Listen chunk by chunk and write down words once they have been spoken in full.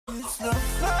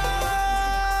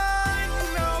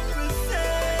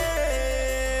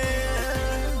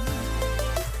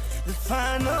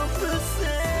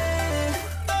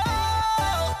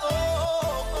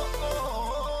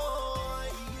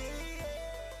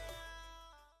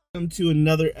Welcome to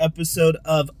another episode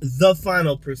of the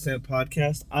Final Percent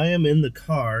Podcast. I am in the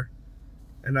car,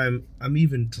 and I'm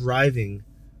even driving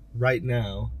right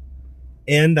now,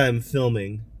 and I'm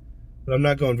filming, but I'm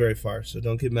not going very far, so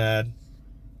don't get mad.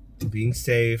 I'm being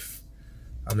safe.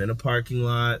 I'm in a parking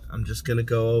lot. I'm just gonna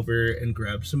go over and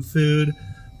grab some food,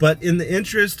 but in the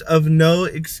interest of no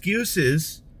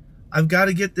excuses, I've got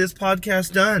to get this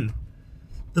podcast done.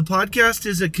 The podcast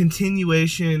is a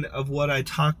continuation of what I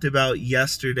talked about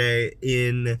yesterday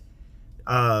in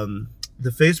the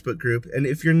Facebook group. And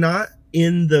if you're not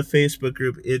in the Facebook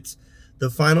group, it's the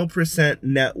Final Percent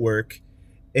Network.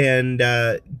 And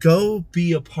go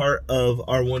be a part of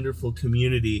our wonderful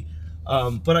community.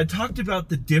 But I talked about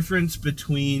the difference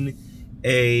between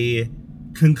a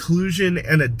conclusion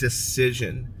and a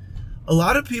decision. A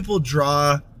lot of people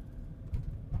draw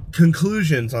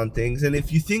conclusions on things, and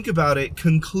if you think about it,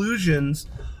 conclusions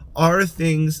are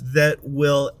things that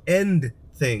will end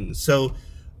things. So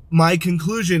my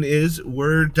conclusion is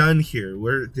we're done here.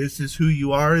 This is who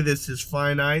you are. This is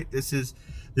finite. This is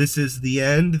the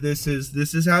end. This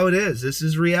is how it is. This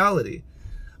is reality.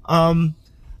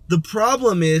 The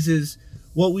problem is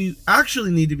what we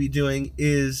actually need to be doing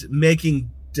is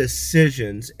making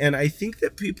decisions, and I think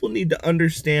that people need to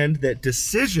understand that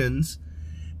decisions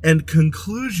and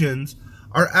conclusions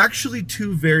are actually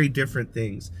two very different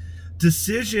things.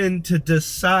 Decision, to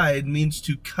decide, means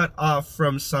to cut off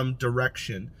from some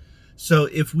direction. So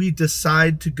if we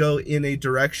decide to go in a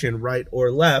direction, right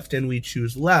or left, and we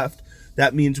choose left,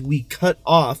 that means we cut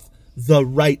off the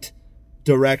right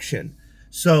direction.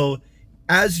 So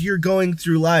as you're going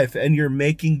through life and you're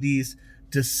making these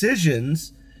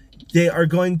decisions, they are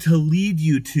going to lead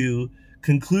you to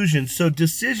conclusions. So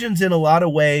decisions, in a lot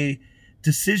of ways,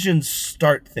 decisions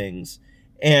start things,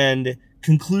 and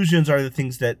conclusions are the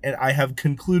things that, and I have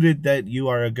concluded that you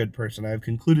are a good person. I have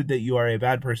concluded that you are a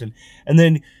bad person. And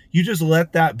then you just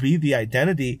let that be the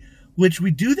identity, which we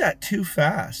do that too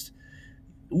fast.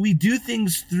 We do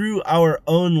things through our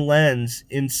own lens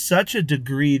in such a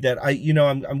degree that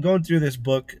I'm going through this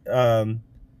book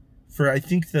for I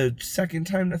think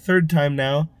the third time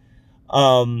now.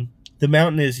 The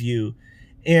Mountain Is You.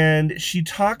 And she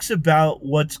talks about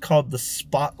what's called the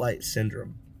spotlight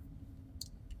syndrome.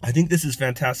 I think this is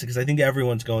fantastic because I think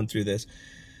everyone's going through this.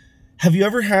 Have you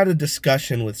ever had a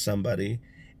discussion with somebody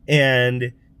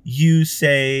and you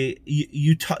say,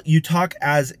 you talk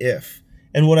as if,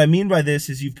 and what I mean by this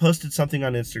is you've posted something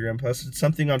on Instagram, posted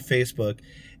something on Facebook,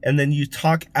 and then you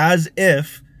talk as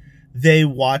if they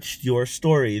watched your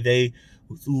story. They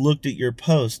looked at your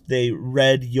post. They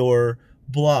read your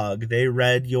blog, they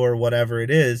read your whatever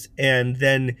it is, and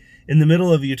then in the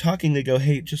middle of you talking, they go,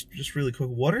 hey, just really quick,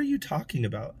 what are you talking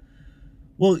about?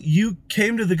 Well, you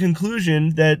came to the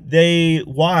conclusion that they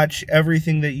watch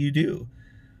everything that you do,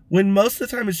 when most of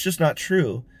the time it's just not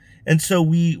true. And so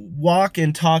we walk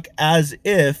and talk as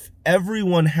if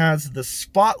everyone has the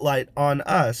spotlight on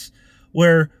us,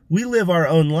 where we live our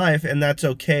own life, and that's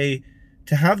okay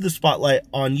to have the spotlight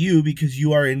on you because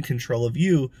you are in control of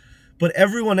you, but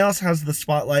everyone else has the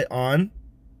spotlight on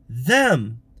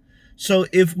them. So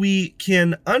if we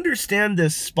can understand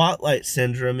this spotlight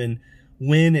syndrome and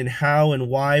when and how and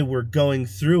why we're going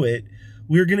through it,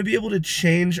 we're going to be able to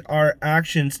change our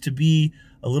actions to be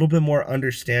a little bit more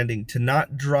understanding, to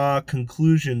not draw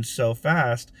conclusions so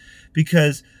fast,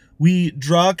 because we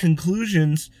draw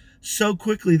conclusions so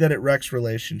quickly that it wrecks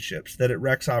relationships, that it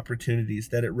wrecks opportunities,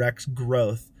 that it wrecks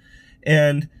growth.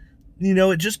 And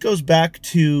it just goes back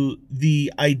to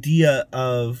the idea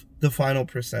of the final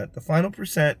percent. The final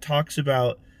percent talks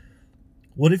about,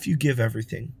 what if you give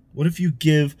everything? What if you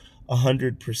give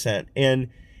 100%? And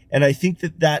I think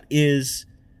that is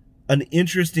an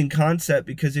interesting concept,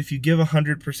 because if you give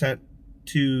 100%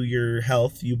 to your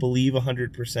health, you believe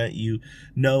 100%, you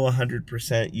know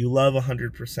 100%, you love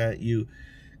 100%, you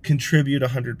contribute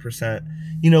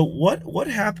 100%. What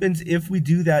happens if we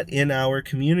do that in our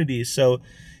community? So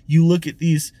you look at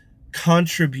these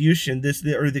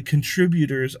the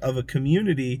contributors of a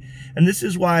community, and this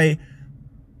is why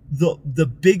the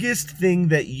biggest thing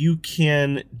that you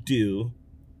can do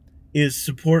is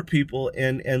support people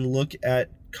and look at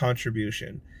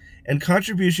contribution. And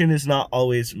contribution is not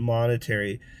always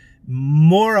monetary.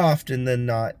 More often than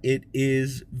not, it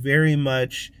is very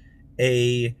much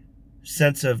a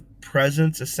sense of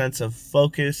presence, a sense of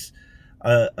focus,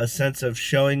 a sense of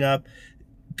showing up.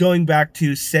 Going back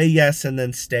to say yes and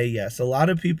then stay yes. A lot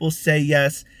of people say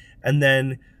yes and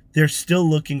then they're still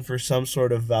looking for some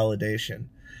sort of validation.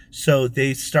 So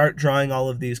they start drawing all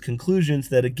of these conclusions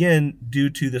that, again, due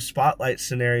to the spotlight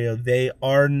scenario, they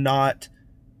are not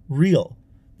real.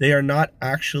 They are not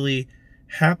actually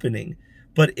happening.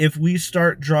 But if we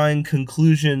start drawing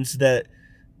conclusions that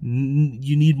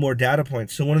you need more data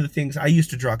points. So one of the things, I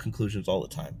used to draw conclusions all the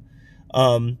time.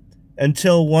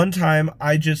 Until one time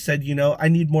I just said, I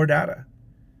need more data.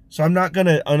 So I'm not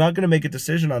gonna make a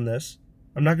decision on this.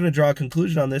 I'm not gonna draw a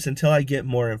conclusion on this until I get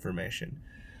more information.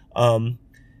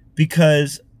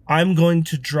 Because I'm going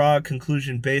to draw a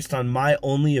conclusion based on my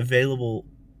only available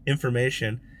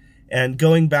information. And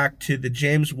going back to the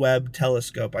James Webb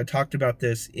Telescope, I talked about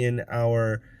this in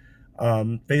our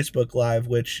Facebook Live,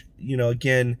 which,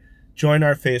 again, join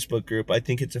our Facebook group. I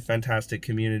think it's a fantastic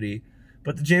community.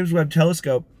 But the James Webb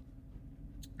Telescope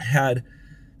had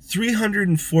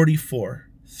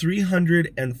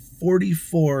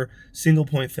 344 single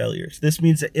point failures. This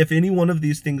means that if any one of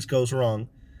these things goes wrong,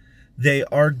 they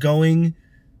are going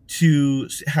to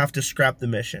have to scrap the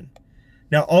mission.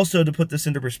 Now, also, to put this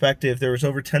into perspective, there was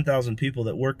over 10,000 people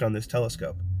that worked on this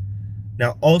telescope.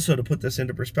 Now, also, to put this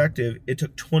into perspective, it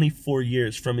took 24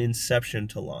 years from inception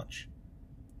to launch.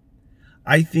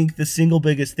 I think the single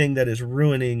biggest thing that is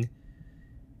ruining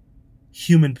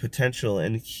human potential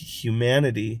and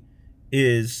humanity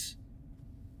is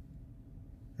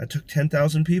that took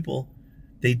 10,000 people.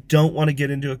 They don't want to get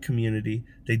into a community.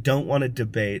 They don't want to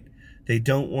debate. They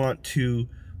don't want to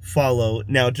follow.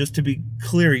 Now, just to be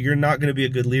clear, you're not going to be a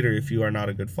good leader if you are not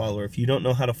a good follower. If you don't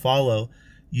know how to follow,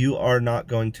 you are not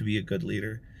going to be a good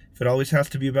leader. If it always has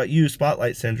to be about you,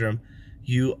 spotlight syndrome,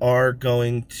 you are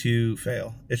going to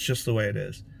fail. It's just the way it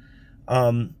is.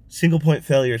 Single point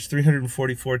failures,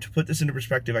 344. To put this into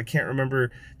perspective, I can't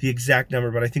remember the exact number,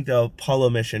 but I think the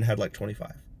Apollo mission had like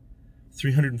 25.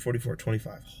 344,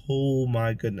 25. Oh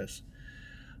my goodness.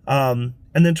 And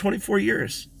then 24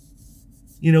 years.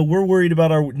 We're worried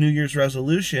about our New Year's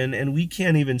resolution, and we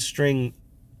can't even string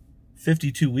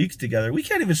 52 weeks together. We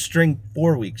can't even string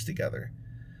 4 weeks together.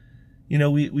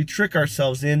 We trick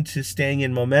ourselves into staying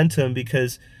in momentum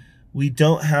because we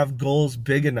don't have goals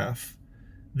big enough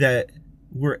that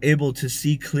we're able to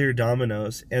see clear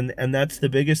dominoes. And that's the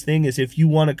biggest thing, is if you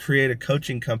want to create a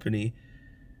coaching company,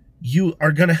 you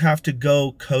are going to have to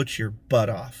go coach your butt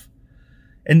off.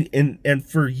 And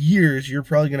for years, you're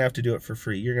probably going to have to do it for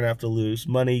free. You're going to have to lose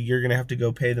money. You're going to have to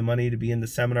go pay the money to be in the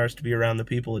seminars, to be around the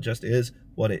people. It just is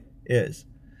what it is.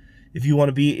 If you want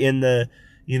to be in the,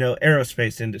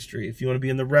 aerospace industry, if you want to be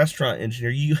in the restaurant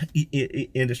industry, you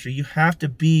have to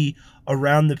be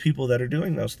around the people that are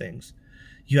doing those things.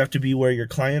 You have to be where your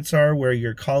clients are, where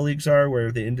your colleagues are,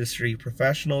 where the industry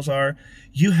professionals are.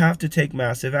 You have to take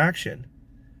massive action.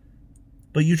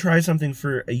 But you try something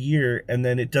for a year and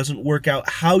then it doesn't work out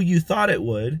how you thought it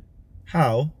would.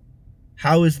 How?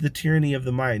 How is the tyranny of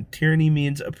the mind? Tyranny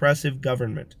means oppressive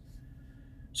government.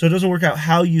 So it doesn't work out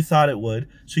how you thought it would.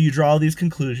 So you draw all these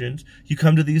conclusions, you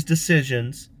come to these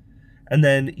decisions, and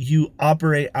then you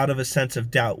operate out of a sense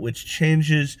of doubt, which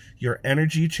changes your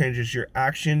energy, changes your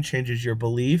action, changes your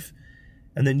belief,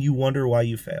 and then you wonder why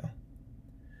you fail.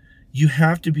 You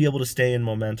have to be able to stay in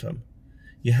momentum.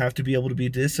 You have to be able to be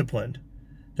disciplined.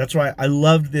 That's why I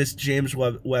loved this James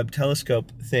Webb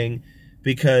Telescope thing,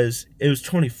 because it was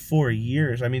 24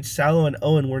 years. I mean, Salo and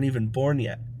Owen weren't even born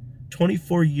yet.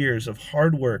 24 years of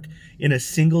hard work in a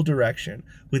single direction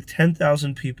with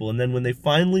 10,000 people. And then when they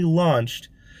finally launched,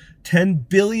 $10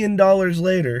 billion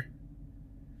later,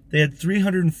 they had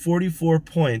 344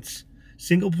 points,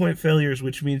 single point failures,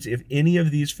 which means if any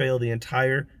of these fail, the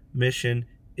entire mission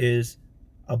is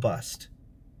a bust.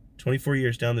 24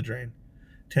 years down the drain.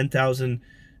 10,000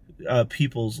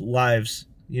 people's lives,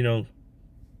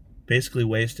 basically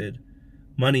wasted.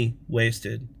 Money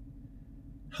wasted.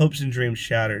 Hopes and dreams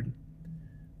shattered.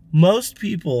 Most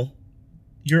people,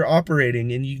 you're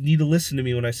operating, and you need to listen to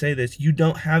me when I say this, you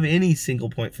don't have any single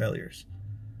point failures.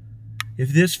 If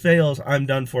this fails, I'm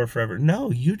done for forever.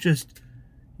 No, you just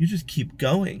keep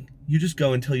going. You just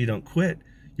go until you don't quit.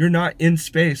 You're not in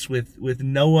space with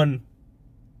no one,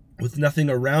 with nothing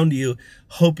around you,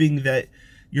 hoping that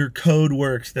your code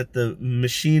works, that the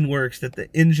machine works, that the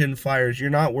engine fires. You're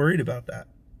not worried about that.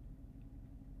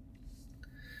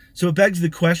 So it begs the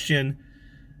question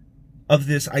of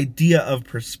this idea of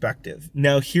perspective.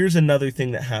 Now, here's another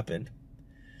thing that happened.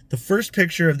 The first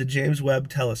picture of the James Webb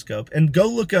Telescope, and go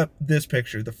look up this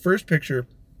picture. The first picture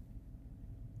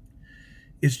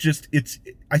is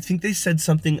I think they said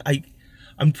something,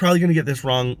 I'm probably going to get this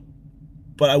wrong,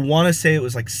 but I want to say it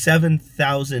was like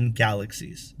 7,000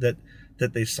 galaxies that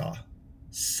they saw.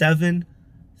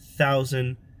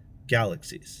 7,000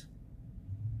 galaxies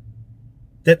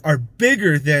that are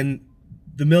bigger than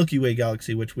the Milky Way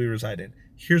galaxy, which we reside in.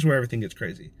 Here's where everything gets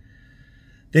crazy.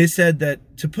 They said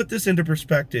that, to put this into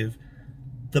perspective,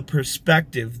 the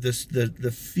perspective,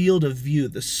 the field of view,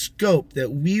 the scope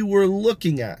that we were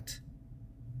looking at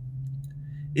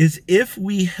is if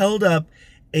we held up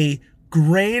a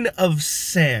grain of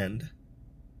sand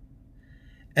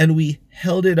and we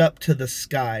held it up to the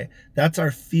sky. That's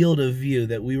our field of view,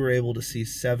 that we were able to see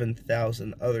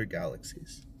 7,000 other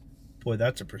galaxies. Boy,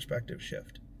 that's a perspective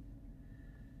shift.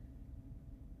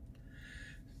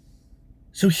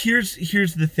 So here's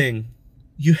the thing.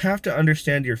 You have to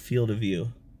understand your field of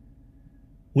view.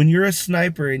 When you're a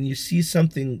sniper and you see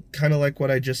something kind of like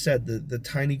what I just said, the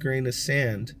tiny grain of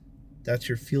sand, that's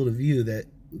your field of view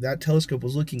that telescope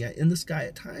was looking at in the sky,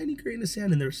 a tiny grain of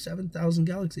sand, and there's 7,000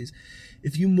 galaxies.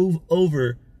 If you move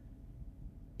over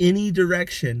any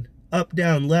direction, up,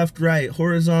 down, left, right,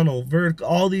 horizontal, vertical,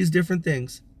 all these different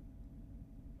things,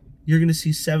 you're going to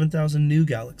see 7,000 new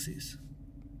galaxies.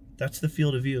 That's the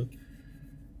field of view.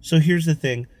 So here's the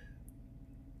thing.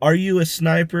 Are you a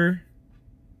sniper?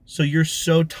 So you're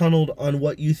so tunneled on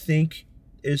what you think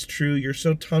is true. You're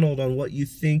so tunneled on what you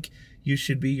think you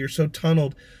should be. You're so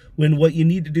tunneled when what you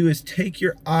need to do is take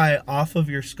your eye off of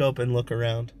your scope and look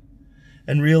around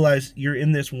and realize you're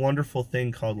in this wonderful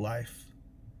thing called life.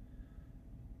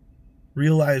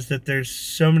 Realize that there's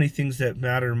so many things that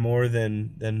matter more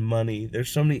than money.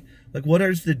 There's so many, like, what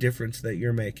is the difference that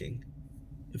you're making?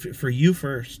 For you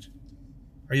first,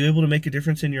 are you able to make a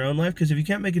difference in your own life? Because if you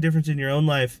can't make a difference in your own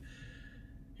life,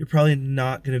 you're probably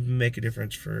not going to make a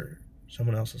difference for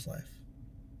someone else's life.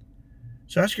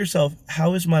 So ask yourself,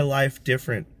 how is my life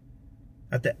different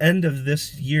at the end of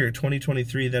this year,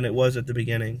 2023, than it was at the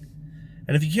beginning?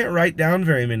 And if you can't write down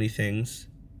very many things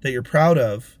that you're proud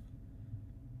of,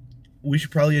 we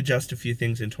should probably adjust a few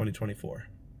things in 2024.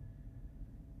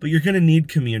 But you're going to need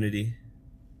community.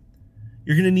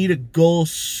 You're going to need a goal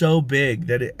so big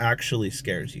that it actually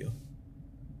scares you.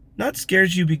 Not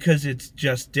scares you because it's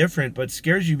just different, but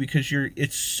scares you because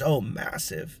it's so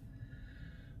massive.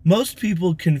 Most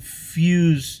people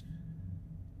confuse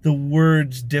the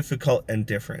words difficult and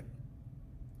different.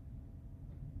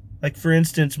 Like, for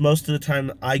instance, most of the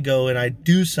time I go and I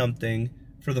do something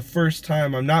for the first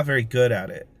time, I'm not very good at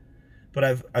it. But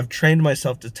I've trained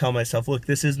myself to tell myself, look,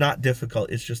 this is not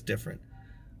difficult, it's just different.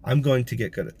 I'm going to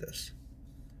get good at this.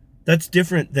 That's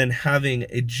different than having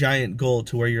a giant goal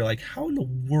to where you're like, how in the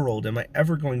world am I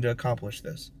ever going to accomplish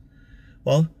this?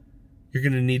 Well, you're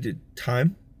going to need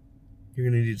time, you're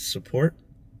going to need support,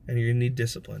 and you're going to need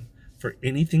discipline. For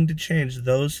anything to change,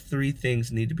 those three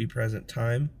things need to be present: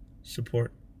 time,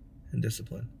 support, and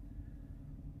discipline.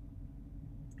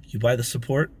 You buy the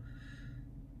support,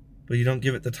 but you don't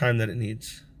give it the time that it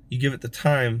needs. You give it the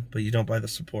time, but you don't buy the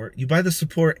support. You buy the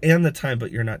support and the time,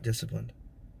 but you're not disciplined.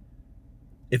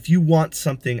 If you want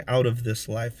something out of this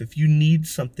life, if you need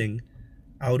something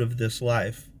out of this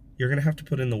life, you're going to have to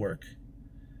put in the work.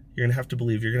 You're going to have to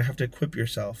believe. You're going to have to equip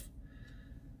yourself.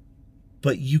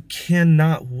 But you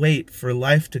cannot wait for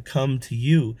life to come to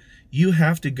you. You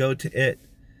have to go to it.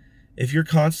 If you're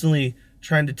constantly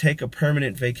trying to take a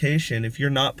permanent vacation, if you're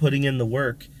not putting in the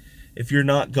work, if you're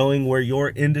not going where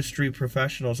your industry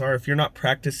professionals are, if you're not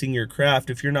practicing your craft,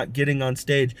 if you're not getting on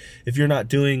stage, if you're not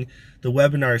doing the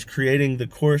webinars, creating the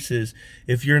courses,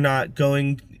 if you're not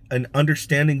going and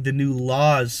understanding the new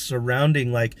laws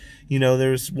surrounding, like,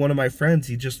 there's one of my friends,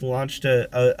 he just launched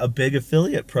a big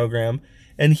affiliate program,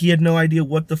 and he had no idea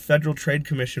what the Federal Trade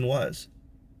Commission was.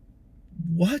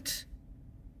 What?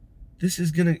 This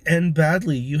is going to end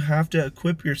badly. You have to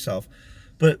equip yourself.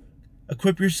 But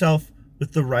equip yourself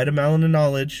with the right amount of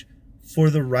knowledge for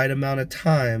the right amount of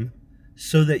time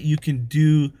so that you can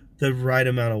do the right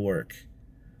amount of work.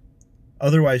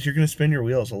 Otherwise, you're going to spin your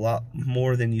wheels a lot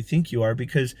more than you think you are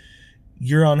because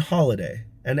you're on holiday.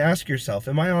 And ask yourself,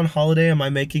 am I on holiday? Am I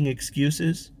making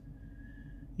excuses?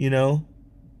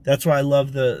 That's why I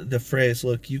love the phrase,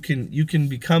 look, you can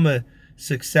become a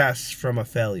success from a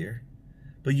failure,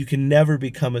 but you can never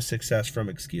become a success from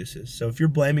excuses. So if you're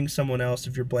blaming someone else,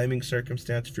 if you're blaming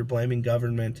circumstance, if you're blaming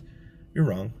government, you're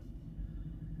wrong.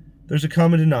 There's a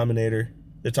common denominator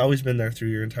that's always been there through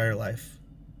your entire life.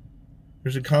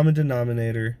 There's a common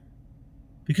denominator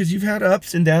because you've had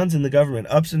ups and downs in the government,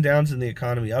 ups and downs in the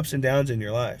economy, ups and downs in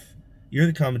your life. You're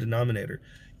the common denominator.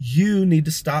 You need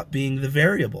to stop being the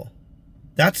variable.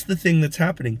 That's the thing that's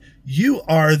happening. You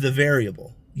are the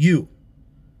variable. You.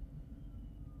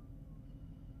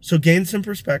 So gain some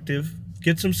perspective,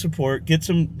 get some support, get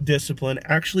some discipline,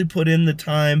 actually put in the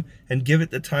time and give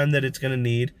it the time that it's going to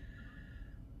need.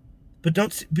 But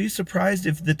don't be surprised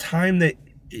if the time that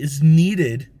is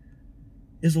needed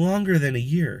is longer than a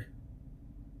year,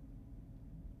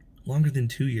 longer than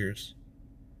 2 years,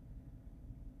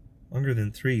 longer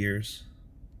than 3 years.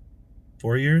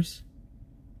 4 years?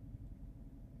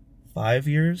 5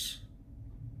 years?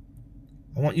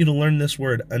 I want you to learn this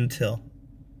word, until.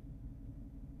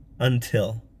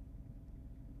 Until.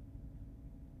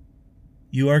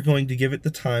 You are going to give it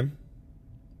the time.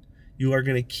 You are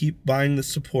going to keep buying the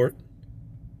support.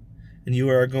 And you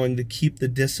are going to keep the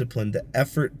discipline, the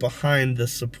effort behind the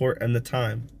support and the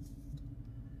time.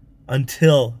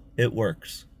 Until it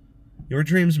works. Your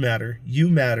dreams matter. You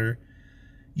matter.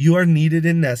 You are needed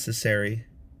and necessary.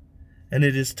 And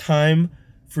it is time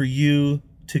for you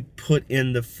to put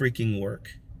in the freaking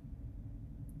work.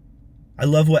 I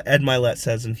love what Ed Milet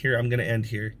says, and here I'm going to end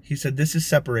here. He said, this is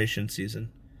separation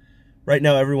season. Right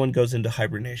now, everyone goes into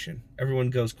hibernation.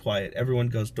 Everyone goes quiet. Everyone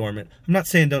goes dormant. I'm not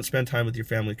saying don't spend time with your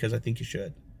family, because I think you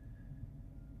should.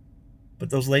 But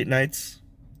those late nights,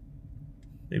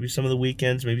 maybe some of the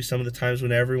weekends, maybe some of the times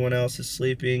when everyone else is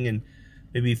sleeping, and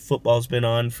maybe football's been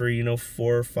on for,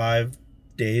 4 or 5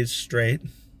 days straight.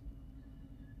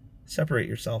 Separate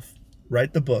yourself.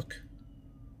 Write the book.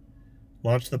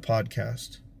 Launch the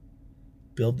podcast.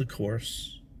 Build the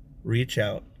course. Reach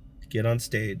out. Get on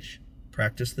stage.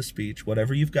 Practice the speech.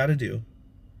 Whatever you've got to do.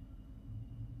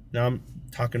 Now I'm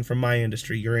talking from my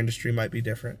industry. Your industry might be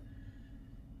different.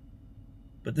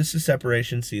 But this is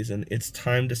separation season. It's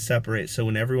time to separate. So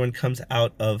when everyone comes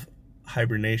out of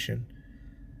hibernation,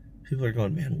 people are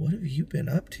going, man, what have you been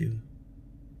up to?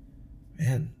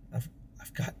 Man, I've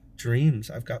got dreams.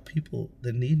 I've got people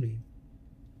that need me.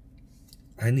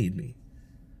 I need me.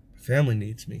 My family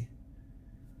needs me.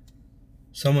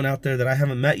 Someone out there that I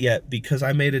haven't met yet, because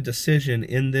I made a decision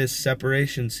in this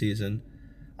separation season.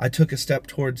 I took a step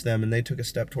towards them and they took a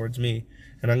step towards me.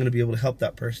 And I'm going to be able to help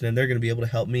that person and they're going to be able to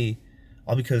help me,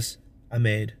 all because I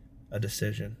made a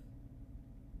decision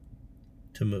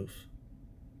to move.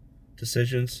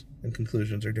 Decisions and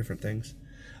conclusions are different things.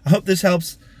 I hope this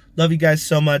helps. Love you guys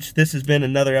so much. This has been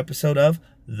another episode of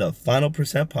the Final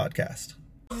Percent Podcast.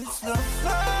 It's the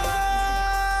final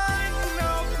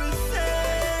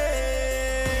percent.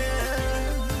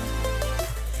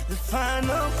 The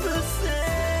final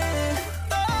percent.